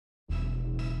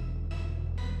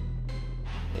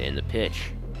in the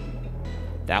pitch.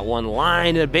 That one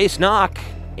lined a base knock,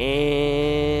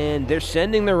 and they're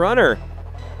sending the runner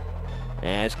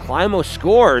as Climo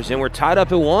scores, and we're tied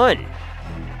up at 1.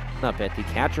 Up at the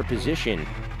catcher position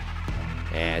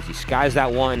as he skies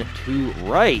that one to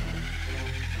right.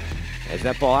 As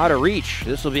that ball out of reach,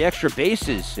 this will be extra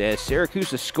bases as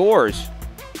Syracuse scores,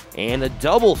 and a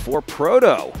double for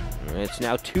Proto. It's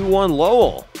now 2-1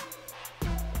 Lowell.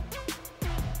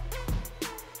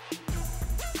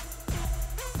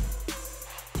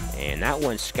 And that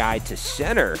one skied to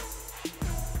center.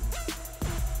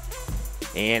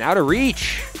 And out of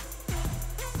reach.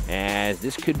 As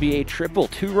this could be a triple.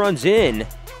 2 runs in.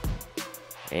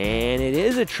 And it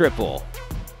is a triple.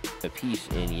 A piece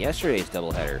in yesterday's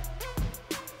doubleheader.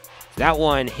 That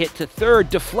one hit to third,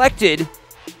 deflected.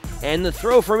 And the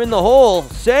throw from in the hole,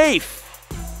 safe.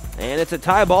 And it's a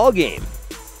tie ball game.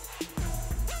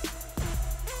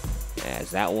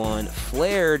 As that one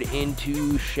flared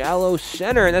into shallow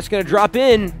center, and that's going to drop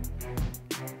in.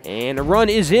 And a run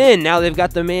is in. Now they've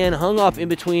got the man hung up in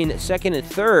between second and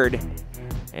third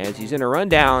as he's in a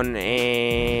rundown,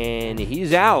 and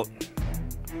he's out.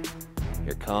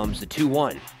 Here comes the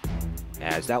 2-1.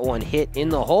 As that one hit in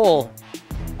the hole,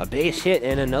 a base hit,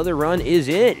 and another run is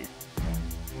in.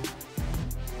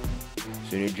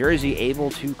 So New Jersey able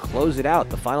to close it out.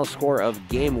 The final score of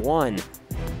Game 1.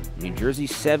 New Jersey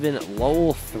 7,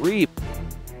 Lowell 3.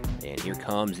 And here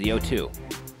comes the 0-2.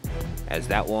 As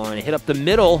that one hit up the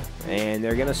middle, and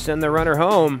they're going to send the runner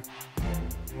home.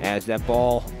 As that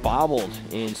ball bobbled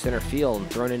in center field and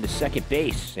thrown into second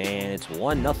base. And it's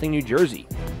 1-0 New Jersey.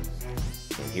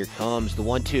 And here comes the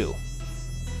 1-2.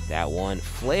 That one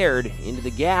flared into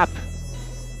the gap,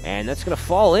 and that's going to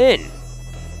fall in.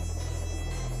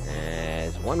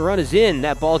 As one run is in,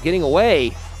 that ball getting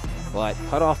away, but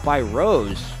cut off by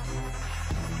Rose.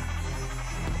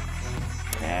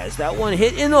 As that one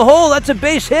hit in the hole, that's a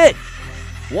base hit.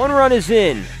 1 run is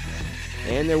in,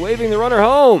 and they're waving the runner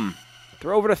home.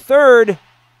 Throw over to third.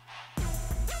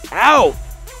 Out!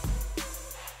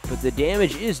 But the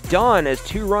damage is done as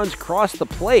 2 runs cross the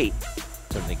plate.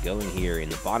 Something going here in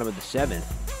the bottom of the 7th.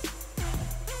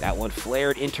 That one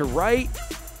flared into right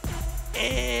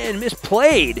and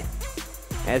misplayed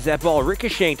as that ball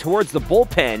ricocheting towards the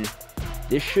bullpen.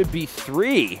 This should be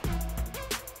 3.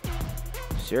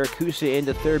 Syracuse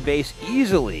into third base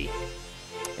easily,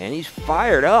 and he's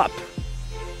fired up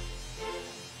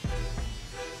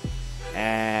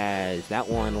as that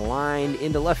one lined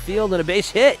into left field and a base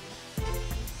hit.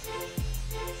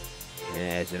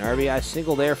 As an RBI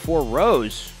single there for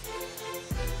Rose.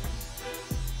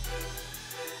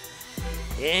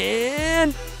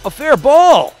 And a fair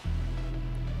ball.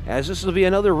 As this will be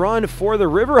another run for the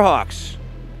Riverhawks.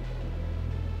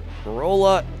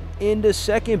 Barola into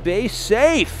second base,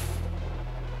 safe.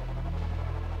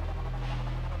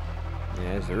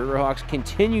 As the Riverhawks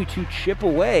continue to chip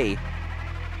away.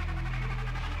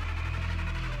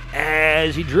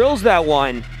 As he drills that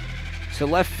one to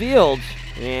left field.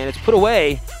 And it's put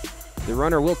away. The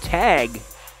runner will tag.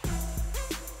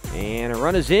 And a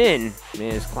run is in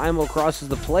as Climo crosses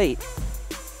the plate.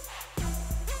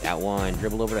 That one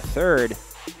dribbled over to third.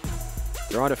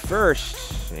 Throw on to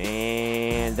first.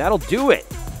 And that'll do it.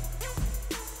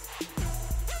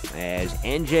 As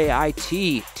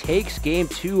NJIT takes Game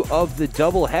 2 of the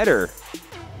doubleheader.